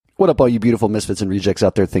What up, all you beautiful Misfits and Rejects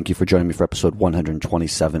out there? Thank you for joining me for episode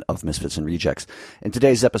 127 of Misfits and Rejects. In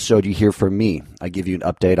today's episode, you hear from me. I give you an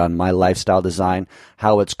update on my lifestyle design,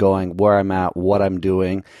 how it's going, where I'm at, what I'm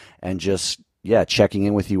doing, and just, checking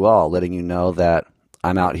in with you all, letting you know that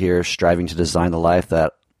I'm out here striving to design the life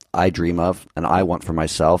that I dream of and I want for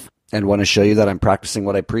myself, and want to show you that I'm practicing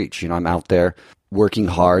what I preach. I'm out there working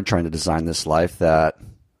hard, trying to design this life that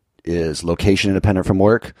is location independent from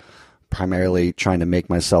work, primarily trying to make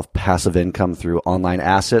myself passive income through online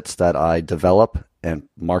assets that I develop and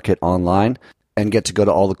market online, and get to go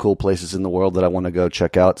to all the cool places in the world that I want to go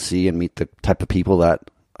check out, see, and meet the type of people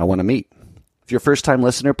that I want to meet. If you're a first-time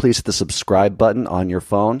listener, please hit the subscribe button on your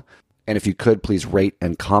phone. And if you could, please rate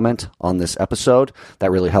and comment on this episode.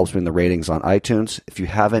 That really helps me in the ratings on iTunes. If you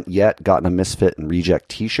haven't yet gotten a Misfit and Reject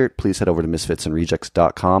t-shirt, please head over to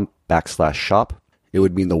misfitsandrejects.com/shop. It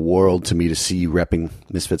would mean the world to me to see you repping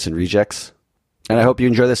Misfits and Rejects. And I hope you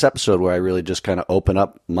enjoy this episode where I really just kind of open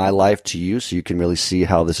up my life to you so you can really see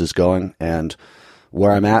how this is going and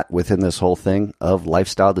where I'm at within this whole thing of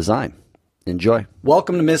lifestyle design. Enjoy.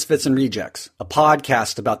 Welcome to Misfits and Rejects, a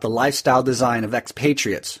podcast about the lifestyle design of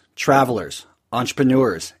expatriates, travelers,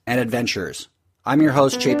 entrepreneurs, and adventurers. I'm your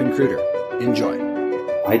host, Chapin Kreuter. Enjoy.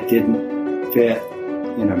 I didn't fit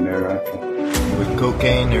in America. With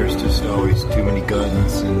cocaine, there's just always too many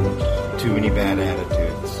guns and too many bad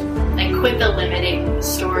attitudes. I quit the limiting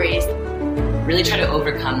stories. Really try to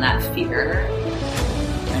overcome that fear.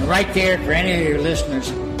 And right there, for any of your listeners,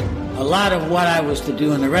 a lot of what I was to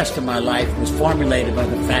do in the rest of my life was formulated by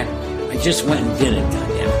the fact I just went and did it,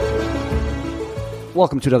 goddammit.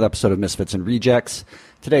 Welcome to another episode of Misfits and Rejects.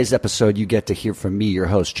 Today's episode, you get to hear from me, your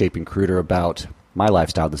host, Chapin Kreuter, about my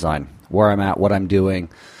lifestyle design, where I'm at, what I'm doing,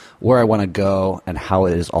 where I want to go, and how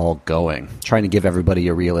it is all going. Trying to give everybody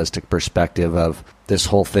a realistic perspective of this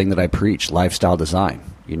whole thing that I preach, lifestyle design.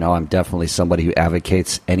 I'm definitely somebody who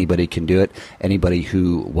advocates anybody can do it. Anybody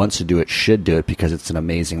who wants to do it should do it because it's an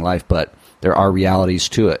amazing life, but there are realities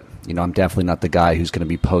to it. I'm definitely not the guy who's going to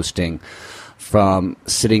be posting from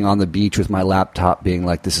sitting on the beach with my laptop being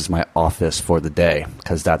like, this is my office for the day,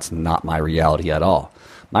 because that's not my reality at all.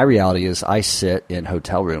 My reality is I sit in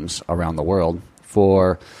hotel rooms around the world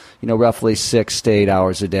for roughly 6 to 8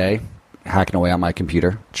 hours a day, hacking away on my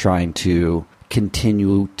computer, trying to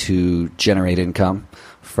continue to generate income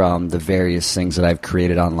from the various things that I've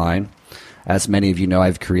created online. As many of you know,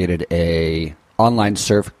 I've created a online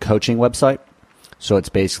surf coaching website. So it's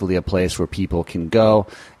basically a place where people can go,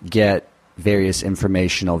 get various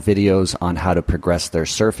informational videos on how to progress their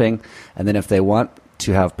surfing. And then if they want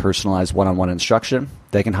to have personalized one-on-one instruction,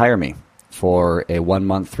 they can hire me for a 1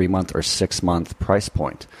 month, 3 month, or 6 month price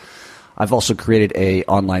point. I've also created a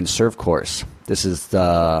online surf course. This is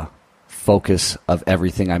the focus of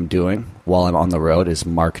everything I'm doing while I'm on the road, is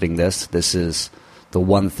marketing this. This is the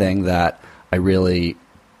one thing that I really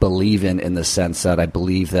believe in the sense that I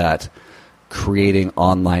believe that creating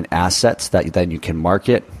online assets that then you can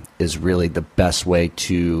market is really the best way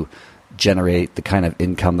to generate the kind of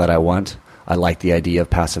income that I want. I like the idea of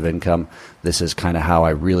passive income. This is kind of how I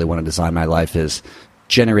really want to design my life, is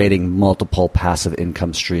generating multiple passive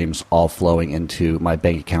income streams all flowing into my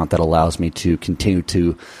bank account that allows me to continue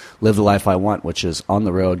to live the life I want, which is on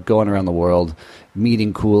the road, going around the world,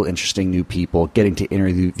 meeting cool, interesting new people, getting to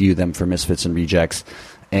interview them for Misfits and Rejects,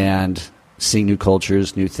 and seeing new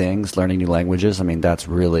cultures, new things, learning new languages. I mean, that's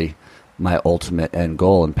really my ultimate end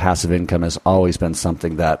goal. And passive income has always been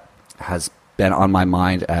something that has been on my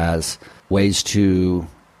mind as ways to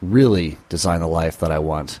really design the life that I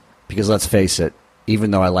want. Because let's face it,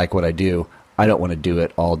 even though I like what I do, I don't want to do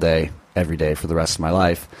it all day, every day for the rest of my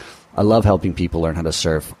life. I love helping people learn how to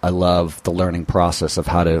surf. I love the learning process of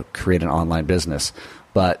how to create an online business.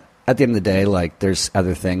 But at the end of the day, there's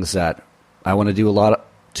other things that I want to do a lot of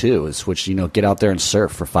too, is which, get out there and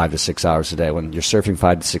surf for 5 to 6 hours a day. When you're surfing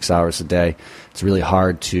 5 to 6 hours a day, it's really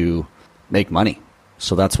hard to make money.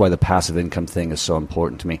 So that's why the passive income thing is so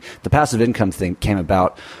important to me. The passive income thing came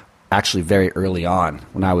about actually very early on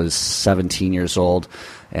when I was 17 years old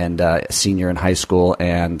and a senior in high school,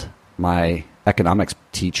 and my economics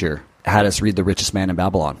teacher had us read The Richest Man in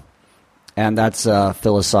Babylon. And that's a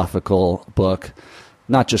philosophical book,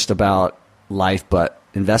 not just about life, but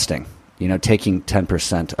investing. Taking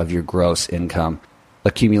 10% of your gross income,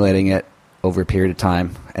 accumulating it over a period of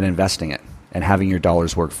time, and investing it, and having your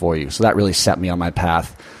dollars work for you. So that really set me on my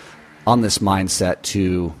path, on this mindset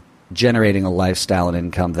to generating a lifestyle and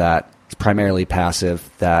income that is primarily passive,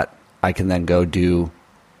 that I can then go do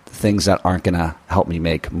things that aren't going to help me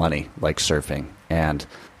make money, like surfing and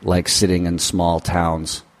like sitting in small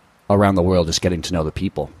towns around the world, just getting to know the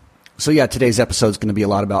people. So yeah, today's episode is going to be a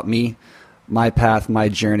lot about me, my path, my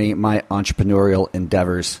journey, my entrepreneurial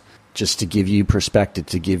endeavors, just to give you perspective,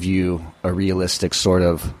 to give you a realistic sort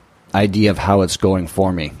of idea of how it's going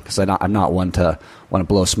for me. Because I'm not one to want to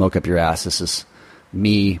blow smoke up your ass. This is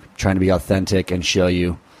me trying to be authentic and show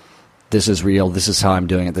you this is real, this is how I'm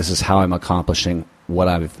doing it, this is how I'm accomplishing what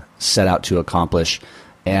I've set out to accomplish,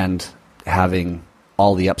 and having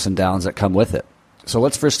all the ups and downs that come with it. So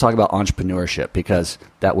let's first talk about entrepreneurship, because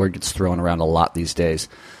that word gets thrown around a lot these days.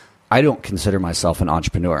 I don't consider myself an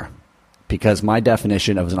entrepreneur, because my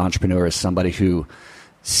definition of an entrepreneur is somebody who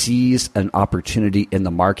sees an opportunity in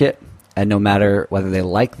the market, and no matter whether they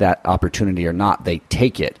like that opportunity or not, they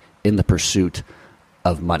take it in the pursuit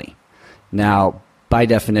of money. Now, by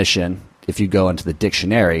definition, if you go into the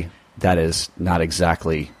dictionary, that is not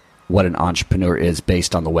exactly what an entrepreneur is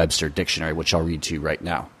based on the Webster Dictionary, which I'll read to you right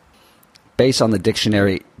now. Based on the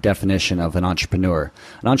dictionary definition of an entrepreneur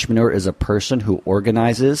is a person who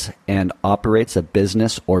organizes and operates a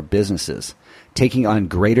business or businesses, taking on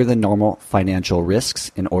greater than normal financial risks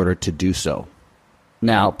in order to do so.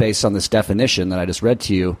 Now, based on this definition that I just read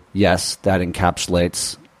to you, yes, that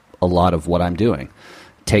encapsulates a lot of what I'm doing.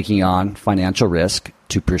 Taking on financial risk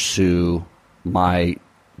to pursue my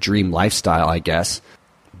dream lifestyle, I guess,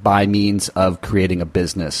 by means of creating a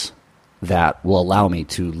business that will allow me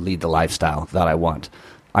to lead the lifestyle that I want.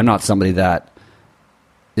 I'm not somebody that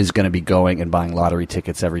is going to be going and buying lottery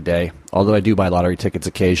tickets every day, although I do buy lottery tickets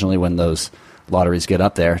occasionally when those lotteries get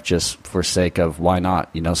up there, just for sake of why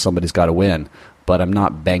not? You know, somebody's got to win. But I'm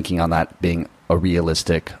not banking on that being a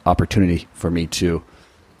realistic opportunity for me to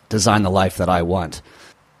design the life that I want.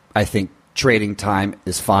 I think trading time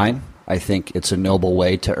is fine. I think it's a noble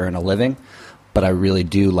way to earn a living, but I really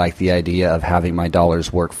do like the idea of having my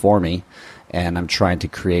dollars work for me, and I'm trying to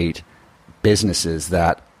create businesses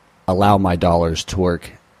that allow my dollars to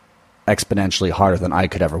work exponentially harder than I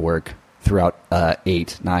could ever work throughout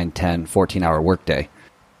 8, 9, 10, 14-hour workday.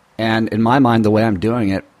 And in my mind, the way I'm doing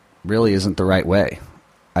it really isn't the right way.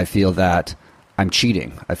 I feel that I'm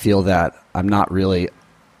cheating. I feel that I'm not really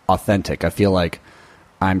authentic. I feel like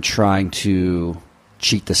I'm trying to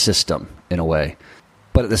cheat the system in a way.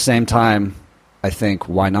 But at the same time, I think,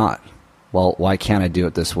 why not? Well, why can't I do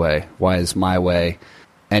it this way? Why is my way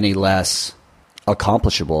any less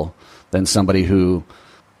accomplishable than somebody who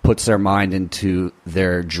puts their mind into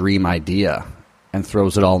their dream idea and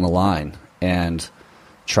throws it all on the line and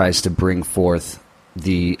tries to bring forth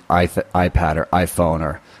the iPad or iPhone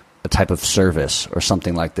or a type of service or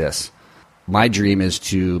something like this? My dream is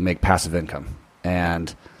to make passive income.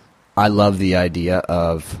 And I love the idea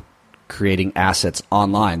of creating assets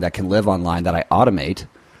online that can live online, that I automate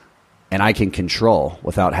and I can control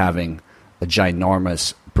without having a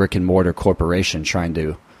ginormous brick and mortar corporation trying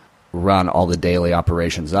to run all the daily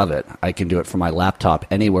operations of it. I can do it from my laptop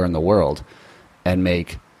anywhere in the world and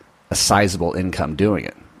make a sizable income doing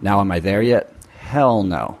it. Now, am I there yet? Hell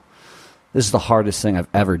no. This is the hardest thing I've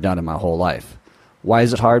ever done in my whole life. Why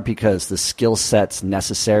is it hard? Because the skill sets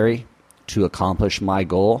necessary to accomplish my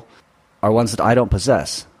goal are ones that I don't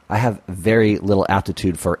possess. I have very little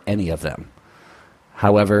aptitude for any of them.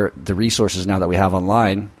 However, the resources now that we have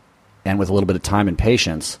online, and with a little bit of time and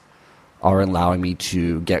patience, are allowing me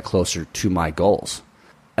to get closer to my goals.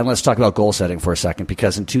 And let's talk about goal setting for a second,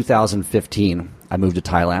 because in 2015, I moved to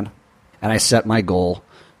Thailand, and I set my goal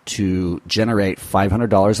to generate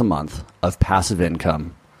 $500 a month of passive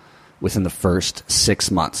income within the first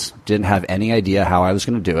 6 months. Didn't have any idea how I was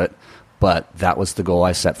going to do it, but that was the goal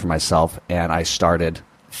I set for myself, and I started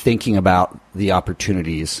thinking about the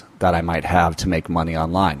opportunities that I might have to make money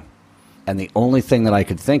online. And the only thing that I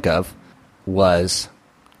could think of was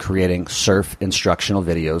creating surf instructional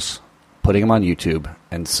videos, putting them on YouTube,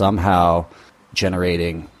 and somehow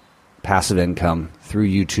generating passive income through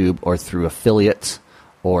YouTube or through affiliates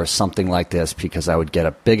or something like this, because I would get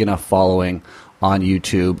a big enough following on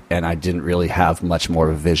YouTube, and I didn't really have much more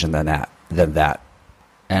of a vision than that.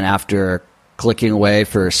 And after clicking away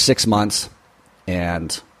for 6 months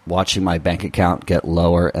and watching my bank account get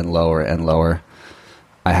lower and lower and lower,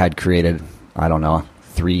 I had created,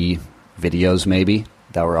 3 videos maybe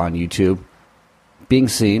that were on YouTube, being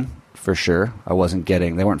seen for sure. They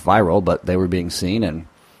weren't viral, but they were being seen, and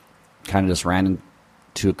kind of just ran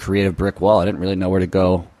into a creative brick wall. I didn't really know where to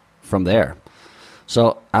go from there.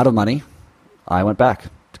 So out of money, I went back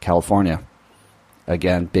to California.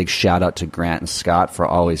 Again, big shout out to Grant and Scott for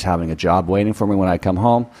always having a job waiting for me when I come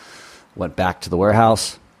home. Went back to the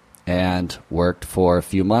warehouse and worked for a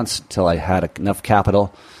few months until I had enough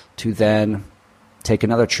capital to then take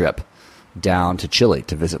another trip down to Chile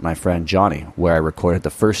to visit my friend Johnny, where I recorded the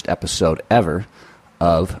first episode ever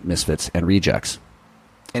of Misfits and Rejects.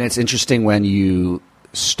 And it's interesting when you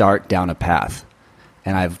start down a path.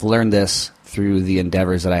 And I've learned this through the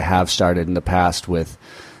endeavors that I have started in the past with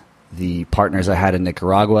the partners I had in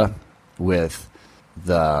Nicaragua, with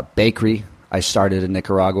the bakery I started in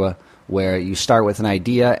Nicaragua, where you start with an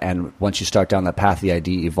idea, and once you start down that path, the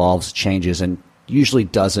idea evolves, changes, and usually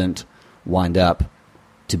doesn't wind up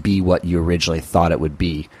to be what you originally thought it would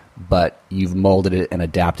be, but you've molded it and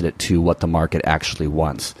adapted it to what the market actually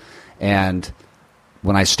wants. And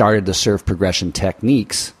when I started the Surf Progression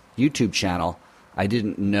Techniques YouTube channel, I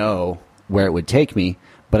didn't know where it would take me,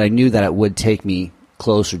 but I knew that it would take me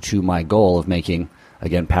closer to my goal of making,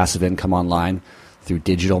 again, passive income online through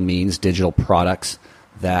digital means, digital products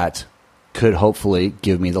that could hopefully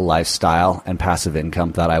give me the lifestyle and passive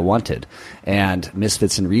income that I wanted. And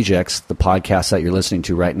Misfits and Rejects, the podcast that you're listening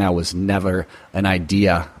to right now, was never an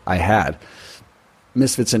idea I had.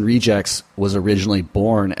 Misfits and Rejects was originally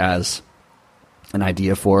born as an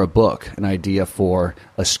idea for a book, an idea for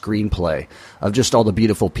a screenplay of just all the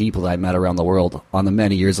beautiful people that I met around the world on the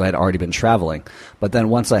many years I had already been traveling. But then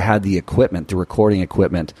once I had the equipment, the recording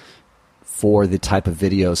equipment for the type of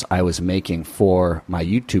videos I was making for my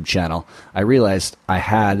YouTube channel, I realized I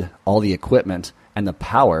had all the equipment and the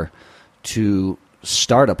power to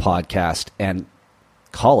start a podcast and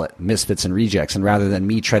call it Misfits and Rejects. And rather than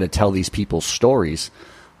me try to tell these people's stories,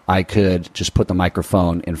 I could just put the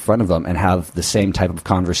microphone in front of them and have the same type of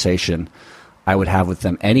conversation I would have with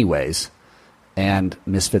them anyways. And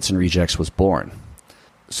Misfits and Rejects was born.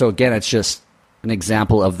 So again, it's just an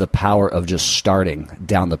example of the power of just starting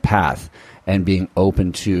down the path and being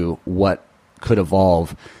open to what could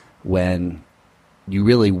evolve when you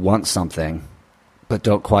really want something but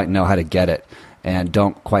don't quite know how to get it and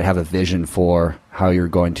don't quite have a vision for how you're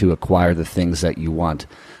going to acquire the things that you want.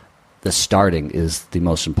 The starting is the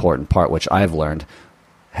most important part, which I've learned.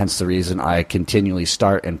 Hence the reason I continually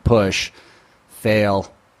start and push,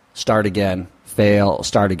 fail, start again, fail,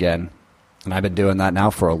 start again. And I've been doing that now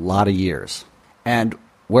for a lot of years. And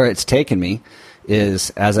where it's taken me is,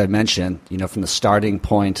 as I mentioned, from the starting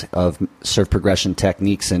point of Surf Progression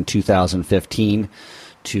Techniques in 2015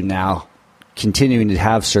 to now continuing to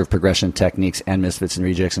have Surf Progression Techniques and Misfits and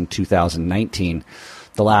Rejects in 2019,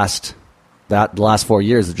 the last 4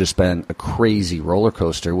 years have just been a crazy roller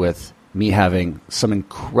coaster, with me having some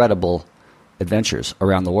incredible adventures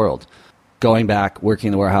around the world. Going back, working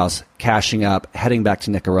in the warehouse, cashing up, heading back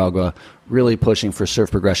to Nicaragua, really pushing for Surf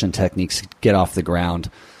Progression Techniques to get off the ground,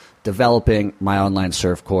 developing my online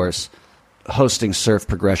surf course, hosting surf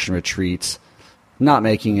progression retreats, not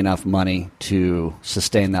making enough money to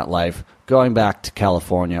sustain that life, going back to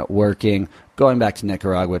California, working, going back to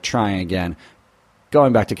Nicaragua, trying again,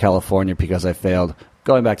 going back to California because I failed,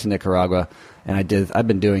 going back to Nicaragua, and I've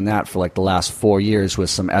been doing that for like the last 4 years with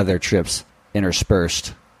some other trips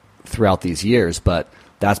interspersed throughout these years, but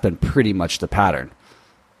that's been pretty much the pattern.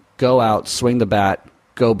 Go out, swing the bat,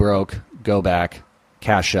 go broke, go back,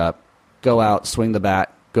 cash up. Go out, swing the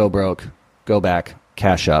bat, go broke, go back,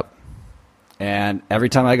 cash up. And every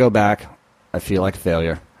time I go back, I feel like a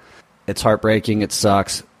failure. It's heartbreaking, it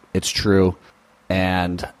sucks, it's true,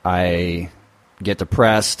 and I get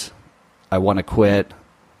depressed, I want to quit,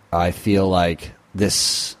 I feel like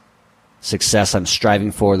this success I'm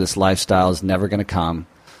striving for, this lifestyle is never going to come,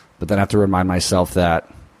 but then I have to remind myself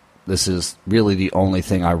that this is really the only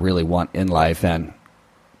thing I really want in life, and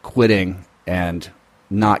quitting and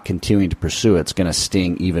not continuing to pursue it's going to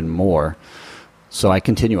sting even more. So I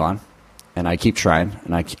continue on, and I keep trying,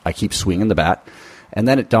 and I keep swinging the bat, and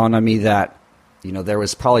then it dawned on me that there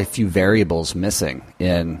was probably a few variables missing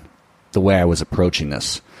in the way I was approaching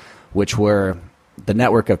this, which were the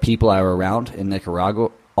network of people I were around in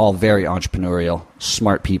Nicaragua, all very entrepreneurial,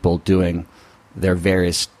 smart people doing their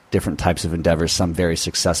various different types of endeavors, some very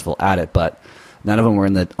successful at it, but none of them were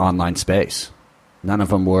in the online space. None of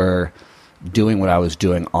them were doing what I was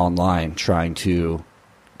doing online, trying to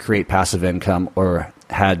create passive income or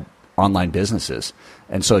had online businesses.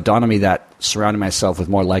 And so it dawned on me that surrounding myself with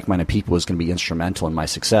more like-minded people was going to be instrumental in my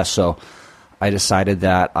success. So I decided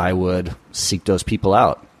that I would seek those people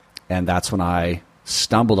out. And that's when I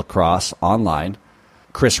stumbled across online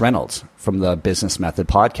Chris Reynolds from the Business Method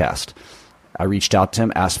podcast. I reached out to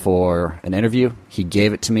him, asked for an interview. He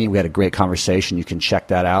gave it to me. We had a great conversation. You can check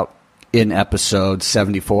that out in episode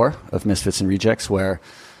 74 of Misfits and Rejects, where,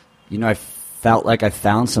 I felt like I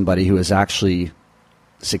found somebody who was actually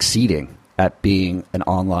succeeding at being an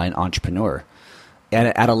online entrepreneur, and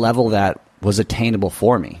at a level that was attainable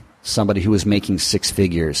for me. Somebody who was making six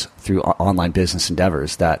figures through online business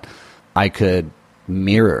endeavors that I could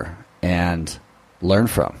mirror and learn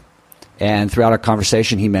from. And throughout our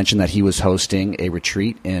conversation, he mentioned that he was hosting a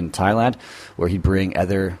retreat in Thailand where he'd bring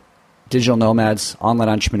other digital nomads, online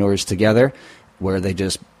entrepreneurs together, where they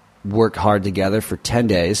just work hard together for 10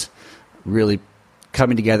 days, really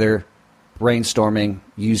coming together, brainstorming,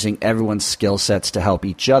 using everyone's skill sets to help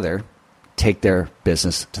each other take their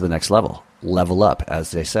business to the next level up,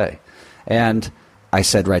 as they say. And I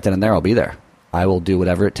said right then and there, I'll be there. I will do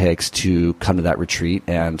whatever it takes to come to that retreat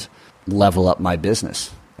and level up my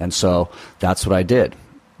business. And so that's what I did.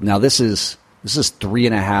 Now this is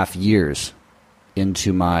 3.5 years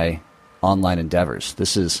into my online endeavors.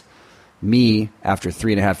 This is me after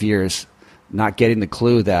 3.5 years, not getting the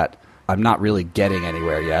clue that I'm not really getting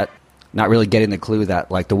anywhere yet. Not really getting the clue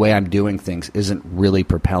that like the way I'm doing things isn't really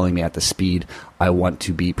propelling me at the speed I want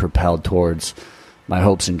to be propelled towards my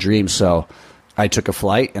hopes and dreams. So I took a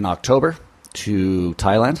flight in October to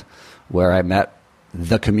Thailand, where I met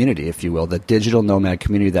the community, if you will, the digital nomad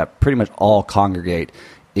community that pretty much all congregate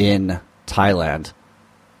in Thailand,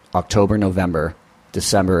 October, November,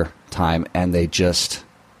 December time, and they just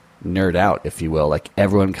nerd out, if you will. Like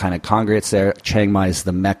everyone kind of congregates there. Chiang Mai is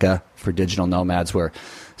the mecca for digital nomads, where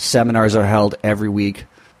seminars are held every week,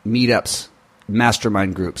 meetups,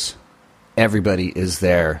 mastermind groups. Everybody is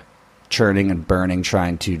there churning and burning,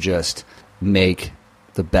 trying to just make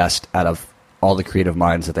the best out of all the creative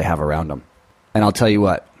minds that they have around them. And I'll tell you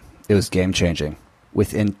what, it was game-changing.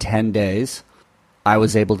 Within 10 days, I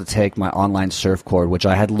was able to take my online surfboard, which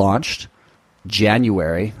I had launched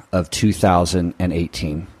January of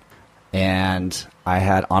 2018. And I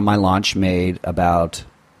had, on my launch, made about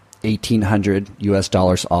 $1,800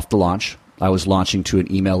 US off the launch. I was launching to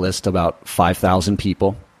an email list of about 5,000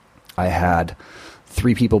 people. I had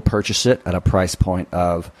 3 people purchase it at a price point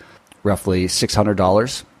of roughly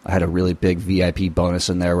 $600. I had a really big VIP bonus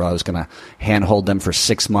in there where I was going to handhold them for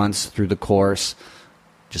 6 months through the course,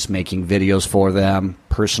 just making videos for them,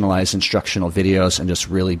 personalized instructional videos, and just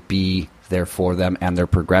really be there for them and their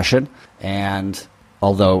progression. And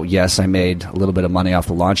although, yes, I made a little bit of money off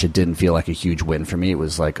the launch, it didn't feel like a huge win for me. It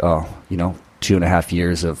was like, 2.5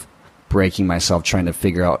 years of breaking myself trying to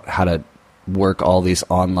figure out how to work all these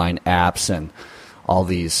online apps and all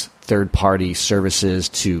these third-party services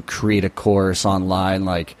to create a course online.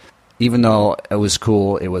 Like, even though it was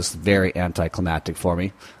cool, it was very anticlimactic for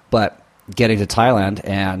me. But getting to Thailand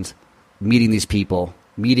and meeting these people,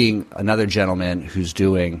 meeting another gentleman who's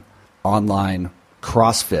doing online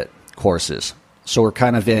CrossFit courses. So we're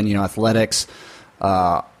kind of in, athletics.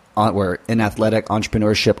 We're in athletic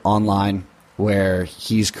entrepreneurship online, where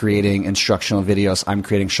he's creating instructional videos. I'm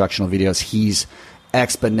creating instructional videos. He's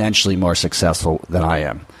exponentially more successful than I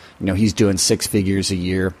am. He's doing 6 figures a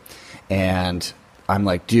year, and I'm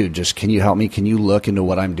like, dude, just can you help me? Can you look into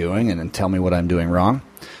what I'm doing and then tell me what I'm doing wrong?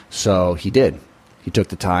 So he did. He took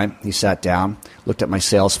the time. He sat down, looked at my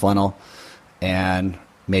sales funnel, and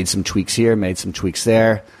made some tweaks here, made some tweaks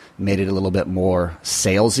there, made it a little bit more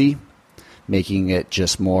salesy, making it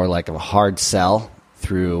just more like a hard sell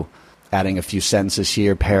through adding a few sentences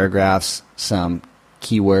here, paragraphs, some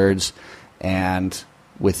keywords, and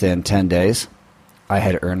within 10 days, I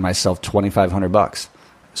had earned myself $2,500.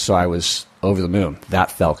 So I was over the moon. That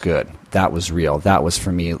felt good. That was real. That was,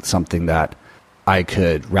 for me, something that I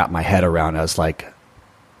could wrap my head around as like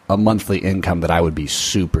a monthly income that I would be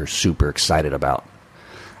super, super excited about.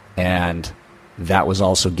 And that was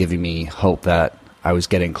also giving me hope that I was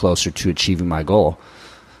getting closer to achieving my goal,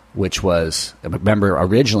 which was, remember,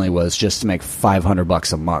 originally was just to make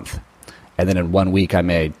 $500 a month. And then in 1 week, I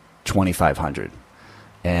made $2,500.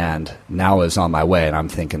 And now it's on my way, and I'm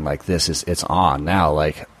thinking like, it's on now.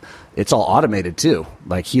 Like, it's all automated too.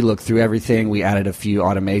 Like, he looked through everything. We added a few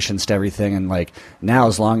automations to everything. And like, now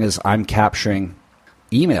as long as I'm capturing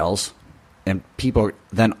emails and people are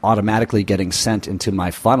then automatically getting sent into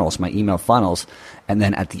my funnels, my email funnels, and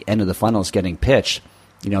then at the end of the funnels getting pitched,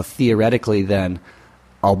 theoretically then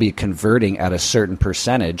I'll be converting at a certain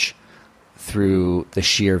percentage through the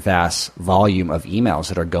sheer vast volume of emails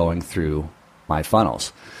that are going through my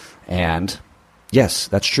funnels. And yes,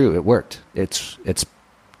 that's true. It worked. It's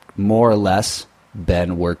more or less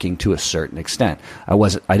been working to a certain extent.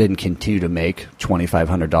 I didn't continue to make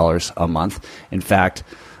 $2,500 a month. In fact,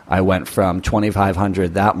 I went from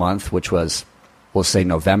 $2,500 that month, which was, we'll say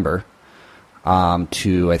November,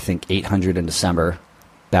 to I think $800 in December,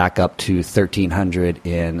 back up to $1,300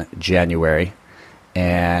 in January,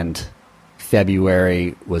 and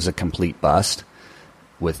February was a complete bust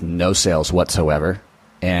with no sales whatsoever.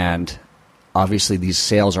 And obviously these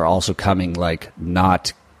sales are also coming like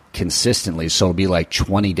not consistently. So it'll be like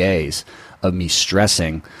 20 days of me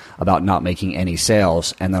stressing about not making any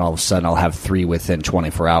sales. And then all of a sudden I'll have 3 within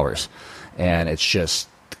 24 hours. And it's just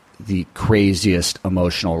the craziest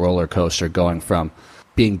emotional roller coaster, going from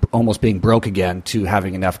almost being broke again to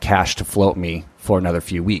having enough cash to float me for another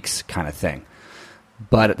few weeks kind of thing.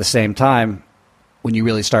 But at the same time, when you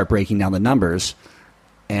really start breaking down the numbers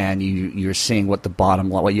and you're seeing what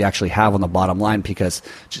you actually have on the bottom line, because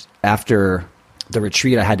just after the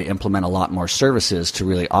retreat, I had to implement a lot more services to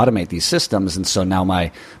really automate these systems. And so now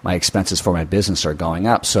my expenses for my business are going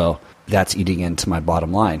up. So that's eating into my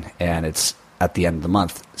bottom line. And it's, at the end of the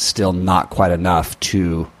month, still not quite enough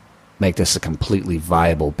to make this a completely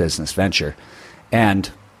viable business venture. And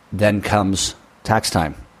then comes tax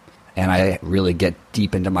time. And I really get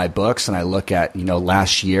deep into my books and I look at,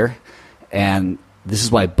 last year. And this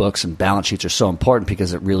is why books and balance sheets are so important,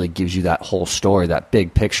 because it really gives you that whole story, that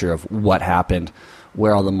big picture of what happened,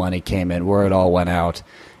 where all the money came in, where it all went out.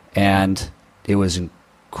 And it was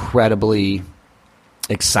incredibly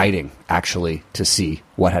exciting, actually, to see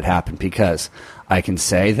what had happened, because I can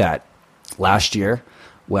say that last year,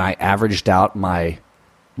 when I averaged out my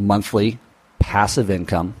monthly passive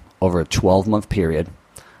income over a 12-month period,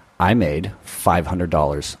 I made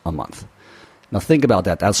 $500 a month. Now think about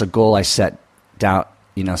that. That's a goal I set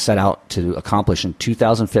out to accomplish in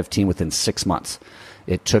 2015 within 6 months.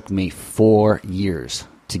 It took me 4 years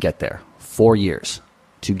to get there. 4 years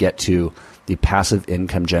to get to the passive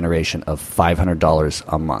income generation of $500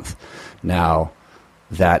 a month. Now,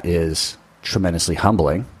 that is tremendously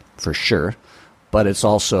humbling, for sure, but it's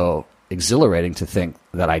also exhilarating to think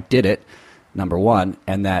that I did it, number one,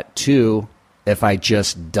 and that two, if I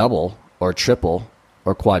just double or triple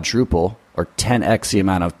or quadruple or 10x the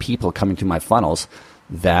amount of people coming to my funnels,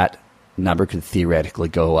 that number could theoretically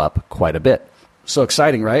go up quite a bit. So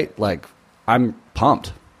exciting, right? Like, I'm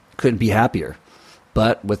pumped. Couldn't be happier.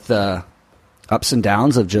 But with the ups and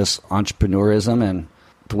downs of just entrepreneurism and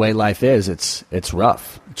the way life is, it's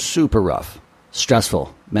rough. It's super rough,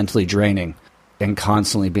 stressful, mentally draining, and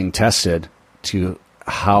constantly being tested to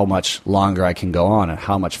how much longer I can go on and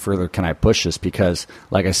how much further can I push this, because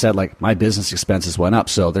like I said, like, my business expenses went up,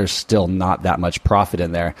 so there's still not that much profit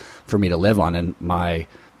in there for me to live on, and my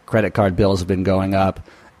credit card bills have been going up,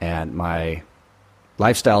 and my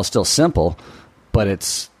lifestyle is still simple, but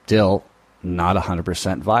it's still not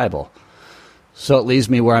 100% viable. So it leaves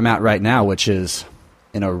me where I'm at right now, which is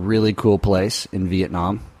in a really cool place in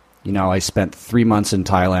Vietnam. I spent 3 months in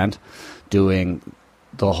Thailand doing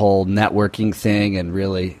the whole networking thing and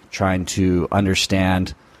really trying to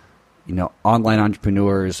understand, online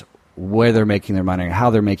entrepreneurs, where they're making their money, how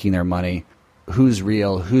they're making their money, who's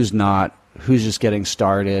real, who's not, who's just getting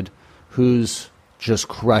started, who's just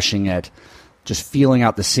crushing it, just feeling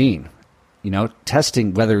out the scene,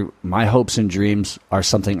 testing whether my hopes and dreams are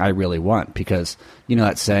something I really want. Because,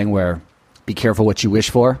 that saying where be careful what you wish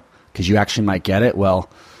for, because you actually might get it. Well,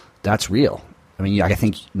 that's real. I mean, I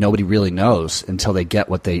think nobody really knows until they get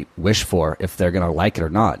what they wish for, if they're going to like it or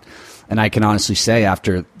not. And I can honestly say,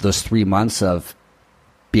 after those 3 months of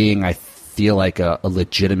being, I feel like a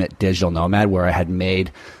legitimate digital nomad, where I had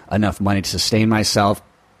made enough money to sustain myself,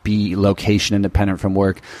 be location independent from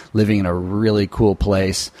work, living in a really cool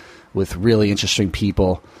place with really interesting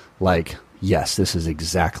people, like, yes, this is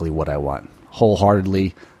exactly what I want.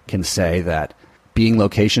 Wholeheartedly can say that being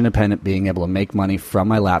location independent, being able to make money from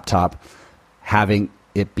my laptop, having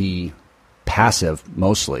it be passive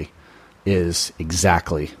mostly, is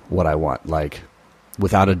exactly what I want. Like,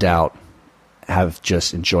 without a doubt, have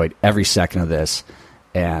just enjoyed every second of this,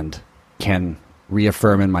 and can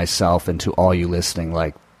reaffirm in myself and to all you listening,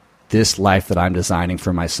 like, this life that I'm designing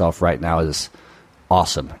for myself right now is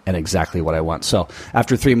awesome and exactly what I want. So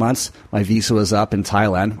after 3 months, my visa was up in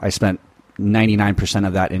Thailand. I spent 99%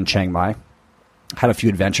 of that in Chiang Mai. Had a few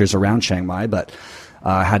adventures around Chiang Mai, but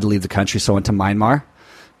I had to leave the country, so I went to Myanmar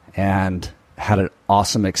and had an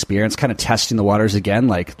awesome experience, kind of testing the waters again,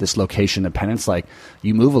 like this location independence. Like,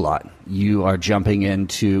 you move a lot. You are jumping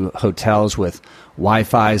into hotels with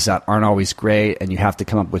Wi-Fis that aren't always great, and you have to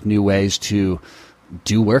come up with new ways to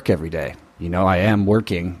do work every day. I am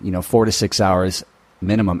working, 4 to 6 hours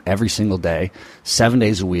minimum every single day, 7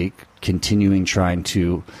 days a week, continuing trying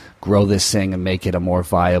to grow this thing and make it a more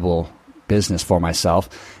viable business for myself.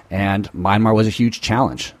 And Myanmar was a huge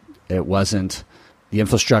challenge. The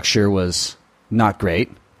infrastructure was not great.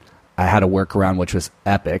 I had a workaround which was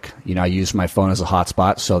epic. I used my phone as a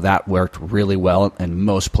hotspot, so that worked really well in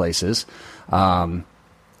most places. I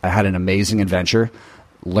had an amazing adventure,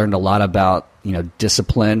 learned a lot about,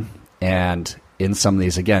 discipline, and in some of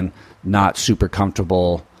these, again, not super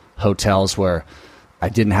comfortable hotels where I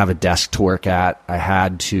didn't have a desk to work at. I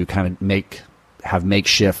had to kind of have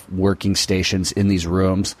makeshift working stations in these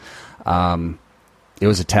rooms. It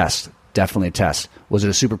was a test. definitely a test. Was it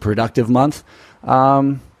a super productive month?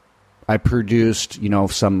 I produced,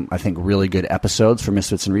 some, I think, really good episodes for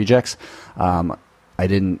Misfits and Rejects. I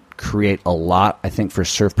didn't create a lot, I think, for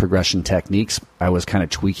surf progression techniques. I was kind of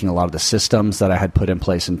tweaking a lot of the systems that I had put in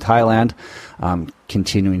place in Thailand,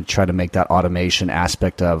 continuing to try to make that automation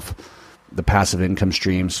aspect of the passive income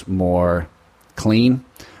streams more clean,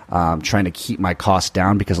 trying to keep my costs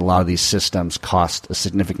down because a lot of these systems cost a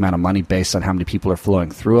significant amount of money based on how many people are flowing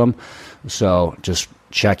through them. So just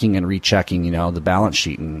checking and rechecking, the balance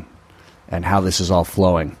sheet and how this is all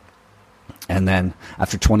flowing. And then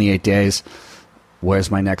after 28 days,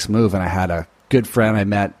 where's my next move? And I had a good friend I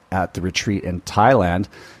met at the retreat in Thailand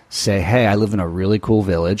say, hey, I live in a really cool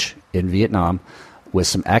village in Vietnam with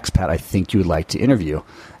some expat I think you would like to interview.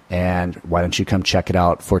 And why don't you come check it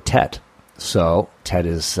out for Tet? So Tet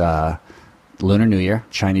is Lunar New Year,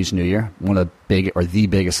 Chinese New Year, one of the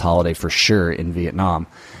biggest holiday for sure in Vietnam.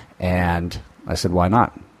 And I said, why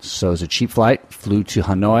not? So it was a cheap flight, flew to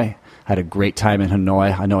Hanoi, had a great time in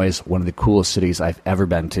Hanoi. Hanoi is one of the coolest cities I've ever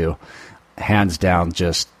been to. Hands down,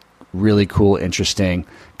 just really cool, interesting,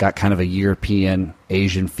 got kind of a European,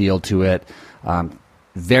 Asian feel to it.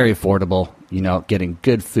 Very affordable, getting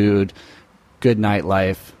good food, good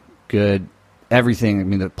nightlife, good everything. I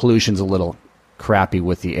mean, the pollution's a little crappy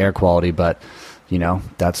with the air quality, but,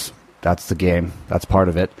 that's the game. That's part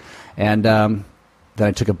of it. And then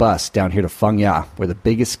I took a bus down here to Phang Ya, where the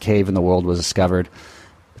biggest cave in the world was discovered.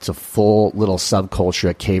 It's a full little subculture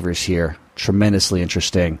of cavers here, tremendously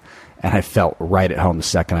interesting. And I felt right at home the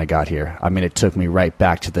second I got here. I mean, it took me right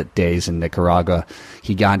back to the days in Nicaragua,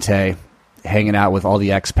 Gigante, hanging out with all the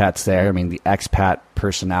expats there. I mean, the expat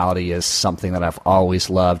personality is something that I've always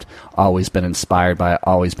loved, always been inspired by,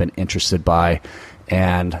 always been interested by.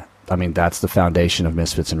 And, I mean, that's the foundation of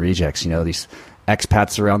Misfits and Rejects. These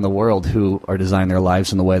expats around the world who are designing their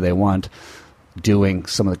lives in the way they want, doing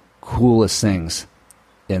some of the coolest things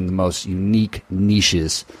in the most unique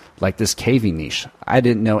niches, like this caving niche. I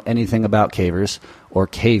didn't know anything about cavers or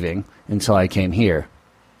caving until I came here.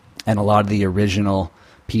 And a lot of the original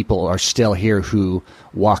people are still here who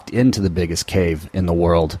walked into the biggest cave in the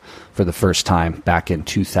world for the first time back in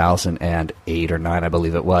 2008 or 9, I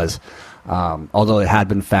believe it was. Although it had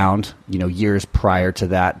been found, years prior to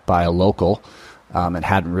that by a local, it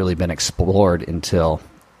hadn't really been explored until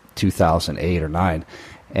 2008 or 9.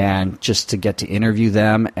 And just to get to interview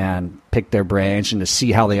them and pick their brains and to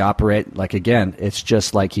see how they operate, like, again, it's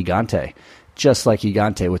just like Gigante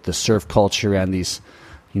with the surf culture and these,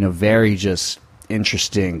 very just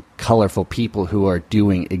interesting, colorful people who are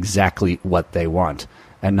doing exactly what they want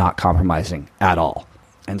and not compromising at all.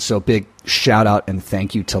 And so big shout out and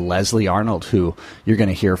thank you to Leslie Arnold, who you're going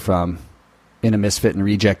to hear from in a Misfit and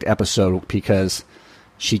Reject episode, because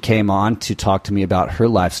she came on to talk to me about her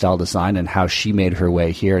lifestyle design and how she made her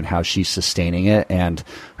way here and how she's sustaining it. And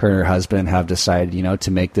her and her husband have decided,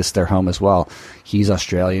 to make this their home as well. He's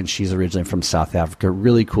Australian. She's originally from South Africa.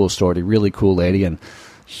 Really cool story, really cool lady. And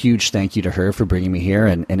huge thank you to her for bringing me here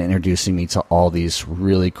and introducing me to all these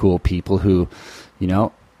really cool people who,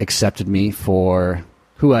 accepted me for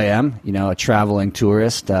who I am, a traveling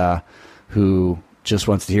tourist who just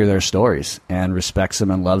wants to hear their stories and respects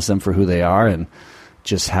them and loves them for who they are, and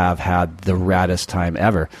just have had the raddest time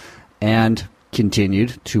ever, and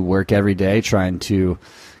continued to work every day trying to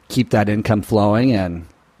keep that income flowing and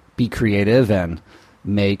be creative and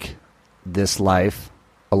make this life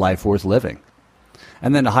a life worth living.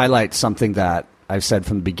 And then to highlight something that I've said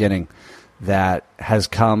from the beginning that has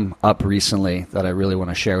come up recently that I really want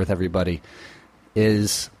to share with everybody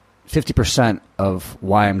is 50% of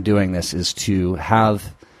why I'm doing this is to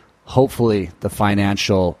have hopefully the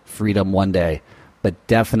financial freedom one day, but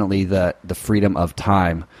definitely the freedom of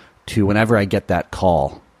time to, whenever I get that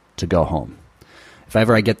call, to go home. If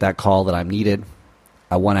ever I get that call that I'm needed,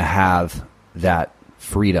 I want to have that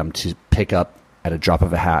freedom to pick up at a drop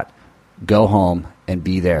of a hat, go home, and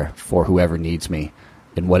be there for whoever needs me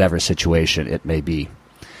in whatever situation it may be.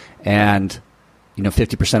 And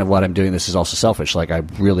 50% of what I'm doing this is also selfish. Like, I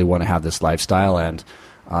really want to have this lifestyle, and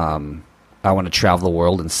I want to travel the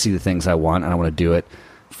world and see the things I want, and I want to do it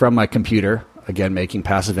from my computer, again, making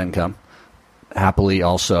passive income, happily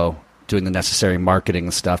also doing the necessary marketing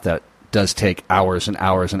and stuff that does take hours and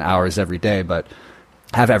hours and hours every day, but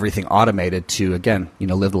have everything automated to, again,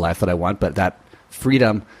 live the life that I want. But that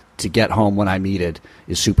freedom to get home when I'm needed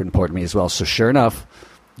is super important to me as well. So sure enough,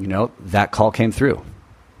 that call came through,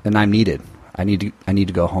 and I'm needed. I need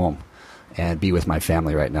to go home and be with my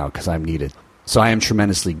family right now because I'm needed. So I am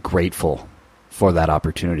tremendously grateful for that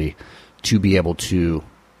opportunity to be able to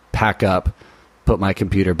pack up, put my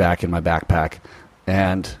computer back in my backpack,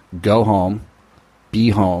 and go home, be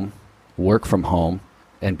home, work from home,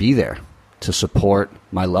 and be there to support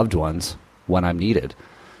my loved ones when I'm needed.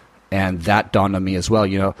 And that dawned on me as well,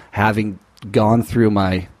 having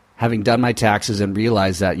done my taxes and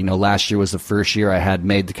realized that, last year was the first year I had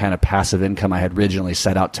made the kind of passive income I had originally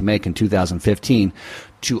set out to make in 2015,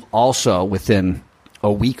 to also within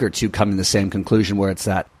a week or two come to the same conclusion where it's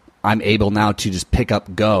that I'm able now to just pick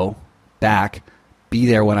up, go back, be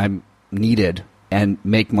there when I'm needed, and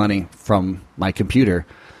make money from my computer,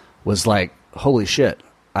 was like, holy shit,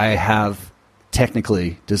 I have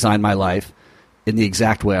technically designed my life in the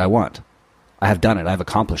exact way I want. I have done it. I've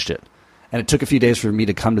accomplished it. And it took a few days for me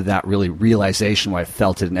to come to that really realization where I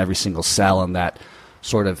felt it in every single cell, and that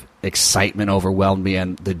sort of excitement overwhelmed me,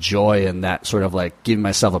 and the joy, and that sort of like giving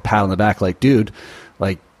myself a pat on the back, like, dude,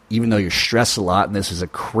 like, even though you're stressed a lot and this is a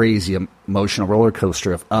crazy emotional roller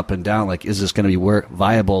coaster of up and down, like, is this going to be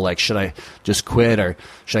viable? Like, should I just quit, or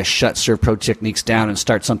should I shut Serve Pro Techniques down and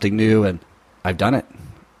start something new? And I've done it.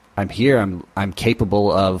 I'm here. I'm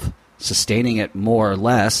capable of sustaining it more or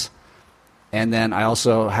less. And then I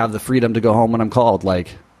also have the freedom to go home when I'm called.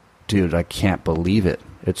 Like, dude, I can't believe it.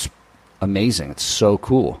 It's amazing. It's so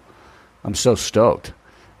cool. I'm so stoked.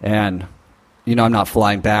 And, I'm not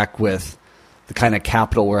flying back with the kind of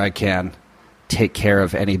capital where I can take care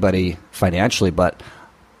of anybody financially, but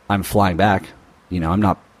I'm flying back. I'm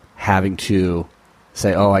not having to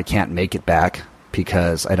say, oh, I can't make it back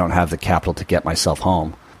because I don't have the capital to get myself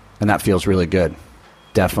home. And that feels really good.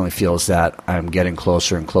 Definitely feels that I'm getting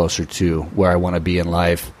closer and closer to where I want to be in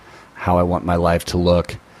life, how I want my life to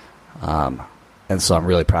look. And so I'm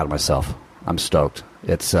really proud of myself. I'm stoked.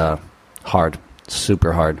 It's hard,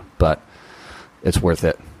 super hard, but it's worth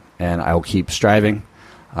it. And I will keep striving.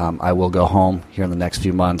 I will go home here in the next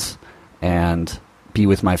few months and be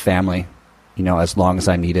with my family, as long as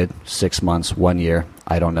I need it, 6 months, 1 year,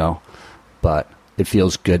 I don't know. But it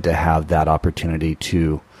feels good to have that opportunity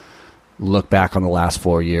to look back on the last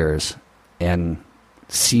 4 years and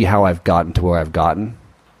see how I've gotten to where I've gotten,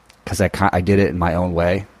 because I did it in my own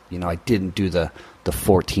way. I didn't do the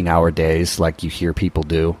 14-hour days like you hear people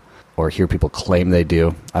do, or hear people claim they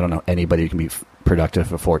do. I don't know anybody who can be productive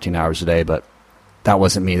for 14 hours a day, but that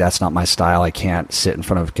wasn't me. That's not my style. I can't sit in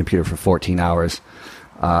front of a computer for 14 hours.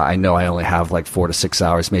 I know I only have like 4 to 6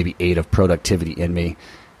 hours, maybe 8 of productivity in me.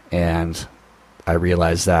 And I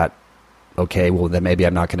realized that, okay, well, then maybe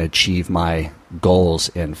I'm not going to achieve my goals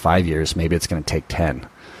in 5 years. Maybe it's going to take 10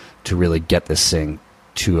 to really get this thing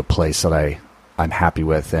to a place that I'm happy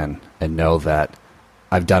with, and know that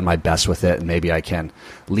I've done my best with it, and maybe I can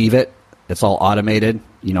leave it. It's all automated.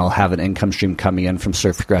 I'll have an income stream coming in from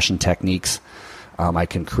surf progression techniques. I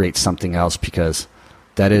can create something else, because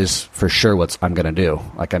that is for sure what I'm going to do.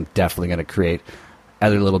 Like, I'm definitely going to create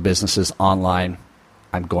other little businesses online.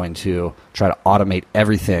 I'm going to try to automate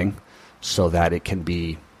everything so that it can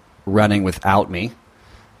be running without me.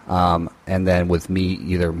 And then with me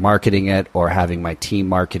either marketing it, or having my team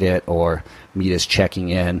market it, or me just checking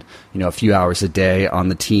in, a few hours a day on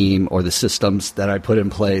the team or the systems that I put in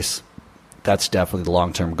place. That's definitely the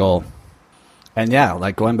long-term goal. And yeah,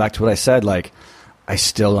 like, going back to what I said, like, I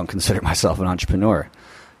still don't consider myself an entrepreneur.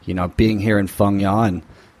 Being here in Fengya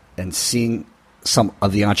and seeing some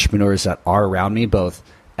of the entrepreneurs that are around me, both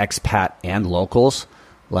expat and locals,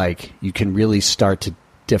 like, you can really start to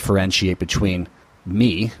differentiate between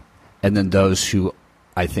me and then those who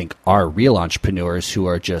I think are real entrepreneurs, who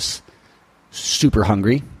are just super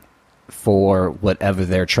hungry for whatever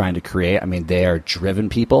they're trying to create. I mean, they are driven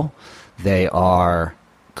people. They are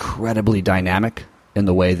incredibly dynamic in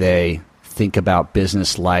the way they think about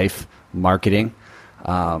business, life, marketing.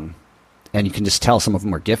 And you can just tell some of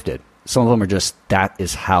them are gifted. Some of them are just, that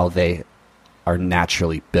is how they are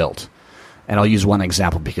naturally built. And I'll use one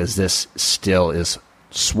example, because this still is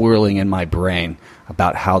swirling in my brain,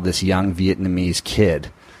 about how this young Vietnamese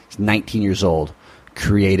kid, he's 19 years old,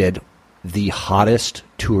 created the hottest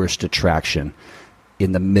tourist attraction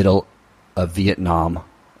in the middle of Vietnam,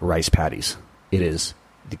 rice paddies. It is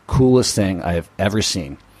the coolest thing I have ever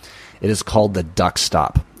seen. It is called the Duck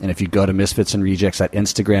Stop. And if you go to Misfits and Rejects at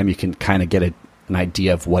Instagram, you can kind of get an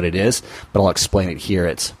idea of what it is, but I'll explain it here.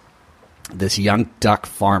 It's this young duck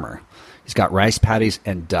farmer. He's got rice paddies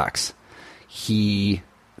and ducks. He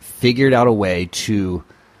figured out a way to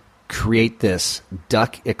create this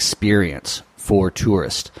duck experience for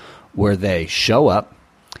tourists, where they show up,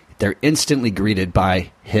 they're instantly greeted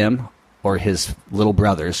by him or his little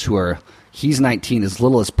brothers, he's 19, his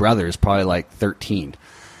littlest brother is probably like 13.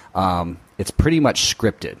 It's pretty much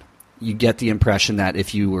scripted. You get the impression that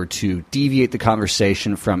if you were to deviate the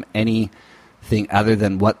conversation from anything anything other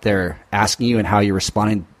than what they're asking you and how you're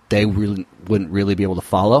responding, they wouldn't really be able to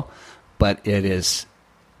follow. But it is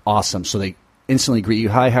awesome. So they instantly greet you.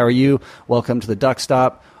 Hi, how are you? Welcome to the duck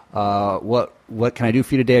stop. What can I do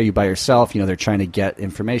for you today? Are you by yourself? They're trying to get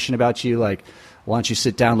information about you. Like, why don't you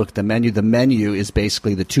sit down, look at the menu? The menu is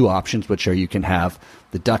basically the two options, which are you can have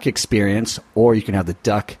the duck experience or you can have the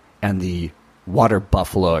duck and the water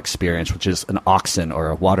buffalo experience, which is an oxen or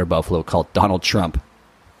a water buffalo called Donald Trump.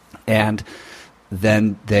 And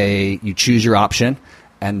then you choose your option,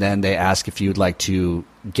 and then they ask if you'd like to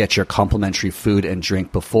get your complimentary food and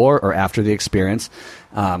drink before or after the experience.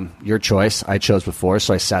 Your choice. I chose before,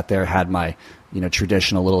 so I sat there, had my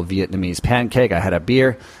traditional little Vietnamese pancake. I had a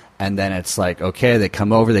beer, and then it's like, okay, they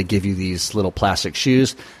come over, they give you these little plastic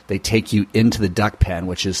shoes. They take you into the duck pen,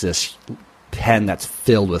 which is this pen that's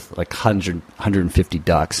filled with like 150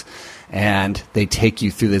 ducks. And they take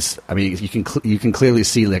you through this. I mean, you can clearly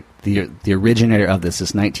see like the originator of this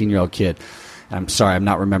 19-year-old kid. I'm sorry, I'm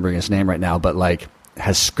not remembering his name right now, but like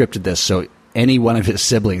has scripted this so any one of his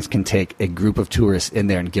siblings can take a group of tourists in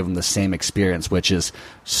there and give them the same experience, which is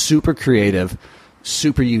super creative,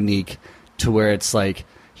 super unique, to where it's like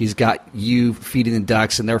he's got you feeding the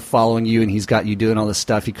ducks and they're following you, and he's got you doing all this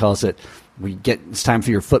stuff. He calls it, it's time for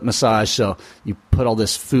your foot massage. So you put all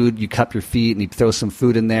this food, you cup your feet, and you throw some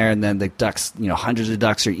food in there, and then the ducks, hundreds of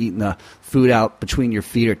ducks are eating the food out between your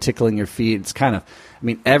feet or tickling your feet. It's kind of,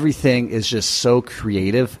 everything is just so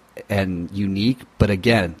creative and unique. But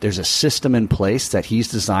again, there's a system in place that he's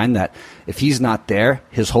designed that if he's not there,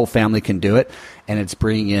 his whole family can do it. And it's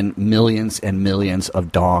bringing in millions and millions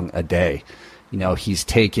of dong a day. He's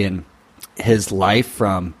taken his life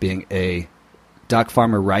from being a duck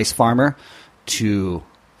farmer, rice farmer, to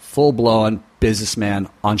full-blown businessman,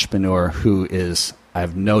 entrepreneur who is, I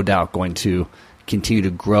have no doubt, going to continue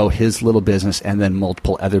to grow his little business and then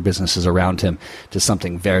multiple other businesses around him to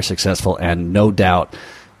something very successful, and no doubt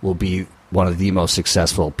will be one of the most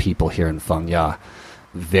successful people here in Feng Ya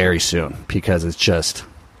very soon, because it's just,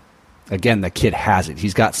 again, the kid has it.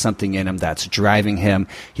 He's got something in him that's driving him.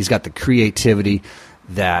 He's got the creativity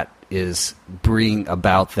that is bringing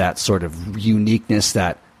about that sort of uniqueness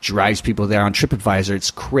that drives people there. On TripAdvisor,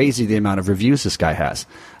 it's crazy the amount of reviews this guy has.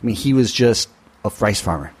 He was just a rice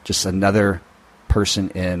farmer, just another person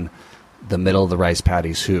in the middle of the rice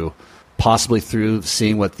paddies who possibly through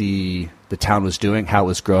seeing what the town was doing, how it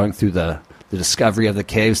was growing, through the discovery of the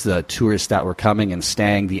caves, the tourists that were coming and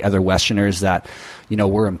staying, the other Westerners that,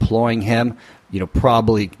 were employing him,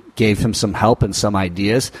 probably gave him some help and some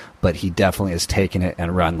ideas, but he definitely has taken it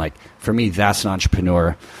and run. Like, for me, that's an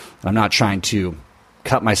entrepreneur. I'm not trying to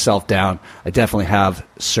cut myself down. I definitely have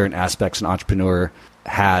certain aspects an entrepreneur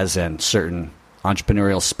has and certain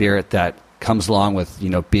entrepreneurial spirit that comes along with,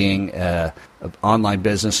 being an online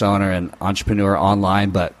business owner and entrepreneur online,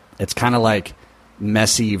 but it's kind of like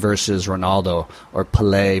Messi versus Ronaldo, or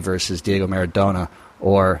Pelé versus Diego Maradona,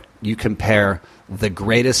 or you compare the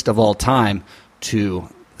greatest of all time to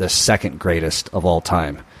the second greatest of all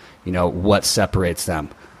time. What separates them?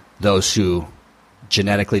 Those who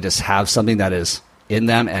genetically just have something that is in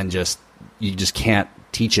them and you just can't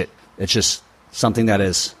teach it. It's just something that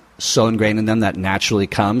is so ingrained in them that naturally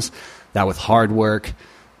comes, that with hard work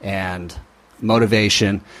and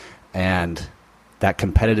motivation and that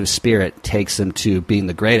competitive spirit takes them to being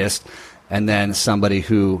the greatest. And then somebody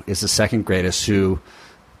who is the second greatest who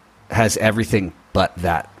has everything but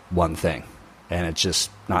that one thing. And it's just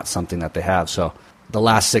not something that they have. So the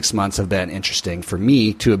last 6 months have been interesting for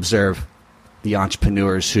me to observe the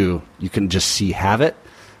entrepreneurs who you can just see have it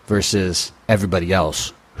versus everybody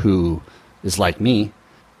else who is like me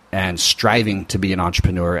and striving to be an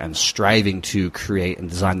entrepreneur and striving to create and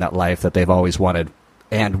design that life that they've always wanted,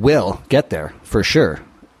 and will get there for sure.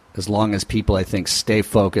 As long as people, I think, stay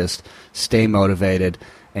focused, stay motivated,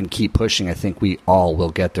 and keep pushing, I think we all will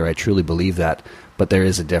get there. I truly believe that. But there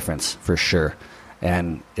is a difference for sure.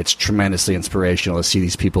 And it's tremendously inspirational to see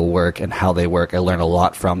these people work and how they work. I learn a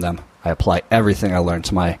lot from them. I apply everything I learned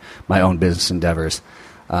to my own business endeavors.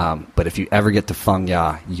 But if you ever get to Feng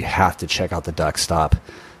Ya, you have to check out the Duck Stop.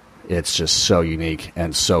 It's just so unique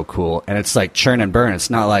and so cool. And it's like churn and burn. It's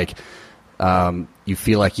not like you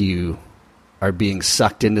feel like you are being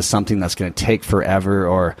sucked into something that's going to take forever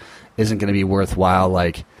or isn't going to be worthwhile.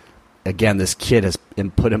 Like, again, this kid has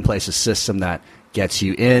put in place a system that gets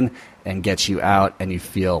you in and gets you out, and you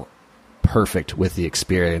feel perfect with the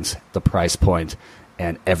experience, the price point,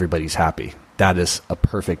 and everybody's happy. That is a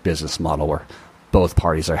perfect business model where both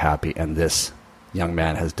parties are happy, and this young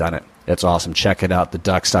man has done it. It's awesome. Check it out, the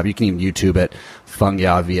Duck Stop. You can even YouTube it, Feng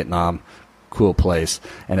Ya, Vietnam. cool place.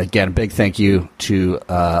 And again, big thank you to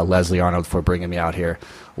Leslie Arnold for bringing me out here.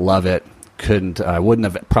 Love it. I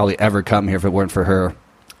wouldn't have probably ever come here if it weren't for her.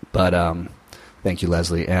 But thank you,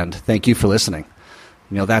 Leslie, and thank you for listening.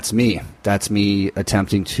 That's me. That's me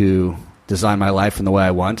attempting to design my life in the way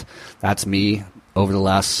I want. That's me over the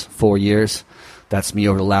last 4 years. That's me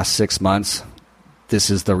over the last 6 months. This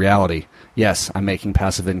is the reality. Yes, I'm making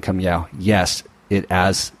passive income. Yeah. Yes, it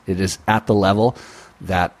is at the level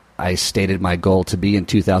that I stated my goal to be in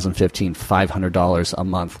 2015, $500 a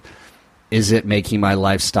month. Is it making my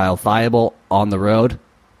lifestyle viable on the road?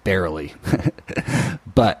 Barely.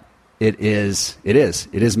 But it is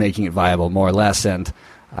making it viable, more or less, and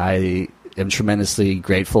I am tremendously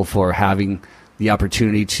grateful for having the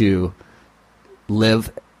opportunity to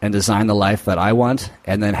live and design the life that I want,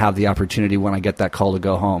 and then have the opportunity when I get that call to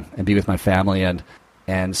go home and be with my family and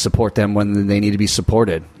support them when they need to be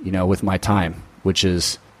supported, with my time, which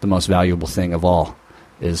is the most valuable thing of all,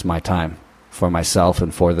 is my time for myself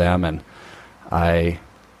and for them. And I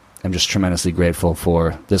am just tremendously grateful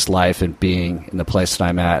for this life and being in the place that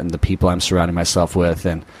I'm at and the people I'm surrounding myself with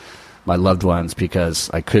and my loved ones, because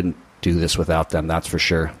I couldn't do this without them, that's for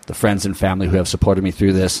sure. The friends and family who have supported me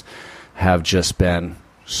through this have just been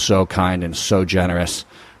so kind and so generous,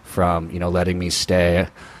 from letting me stay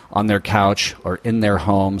on their couch or in their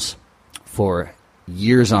homes for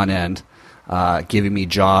years on end, giving me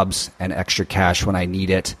jobs and extra cash when I need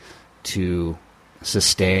it to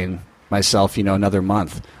sustain myself another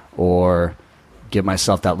month, or give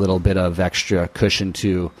myself that little bit of extra cushion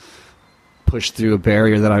to push through a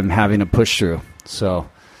barrier that I'm having to push through. So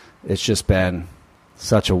it's just been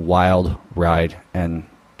such a wild ride and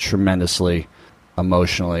tremendously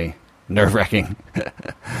emotionally nerve-wracking.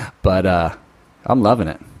 But I'm loving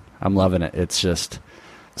it. It's just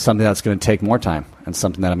something that's going to take more time, and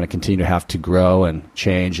something that I'm going to continue to have to grow and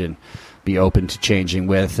change and be open to changing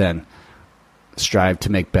with, and strive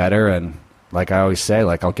to make better. And like I always say,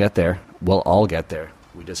 I'll get there. We'll all get there.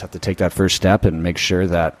 We just have to take that first step and make sure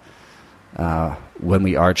that when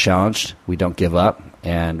we are challenged, we don't give up,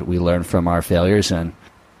 and we learn from our failures and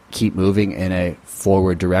keep moving in a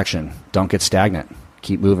forward direction. Don't get stagnant.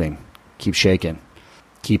 Keep moving. Keep shaking.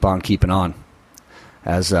 Keep on keeping on.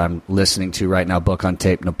 As I'm listening to right now, book on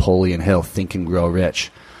tape, Napoleon Hill, Think and Grow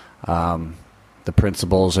Rich. The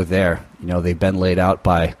principles are there. They've been laid out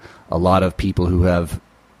by a lot of people who have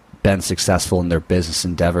been successful in their business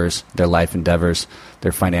endeavors, their life endeavors,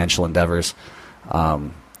 their financial endeavors.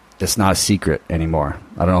 It's not a secret anymore.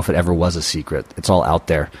 I don't know if it ever was a secret. It's all out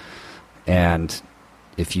there. And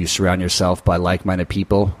if you surround yourself by like-minded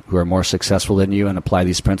people who are more successful than you and apply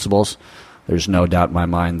these principles, there's no doubt in my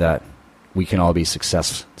mind that we can all be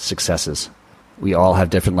successes. We all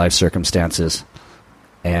have different life circumstances,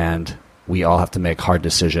 and we all have to make hard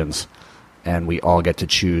decisions, and we all get to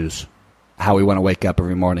choose how we want to wake up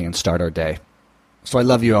every morning and start our day. So I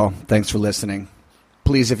love you all. Thanks for listening.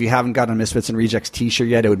 Please, if you haven't gotten a Misfits and Rejects t-shirt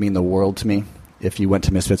yet, it would mean the world to me if you went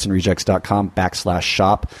to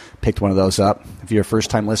misfitsandrejects.com/shop, picked one of those up. If you're a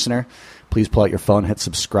first-time listener, please pull out your phone, hit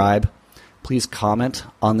subscribe. Please comment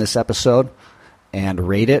on this episode and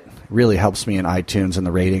rate it. It really helps me in iTunes and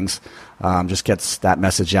the ratings. Just gets that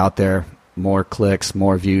message out there. More clicks,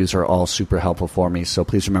 more views are all super helpful for me. So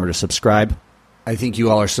please remember to subscribe. I think you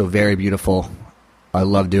all are so very beautiful. I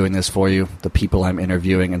love doing this for you. The people I'm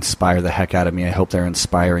interviewing inspire the heck out of me. I hope they're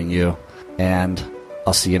inspiring you. And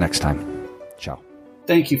I'll see you next time. Ciao.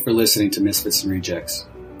 Thank you for listening to Misfits and Rejects.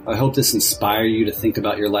 I hope this inspires you to think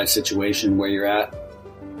about your life situation, where you're at,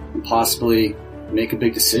 and possibly make a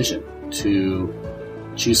big decision to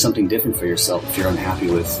choose something different for yourself if you're unhappy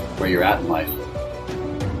with where you're at in life.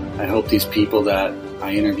 I hope these people that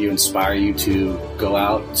I interview inspire you to go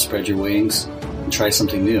out, spread your wings, and try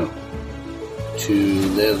something new. To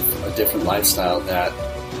live a different lifestyle that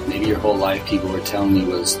maybe your whole life people were telling you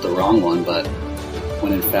was the wrong one, but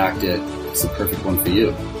when in fact it's the perfect one for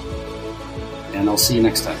you. And I'll see you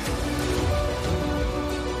next time.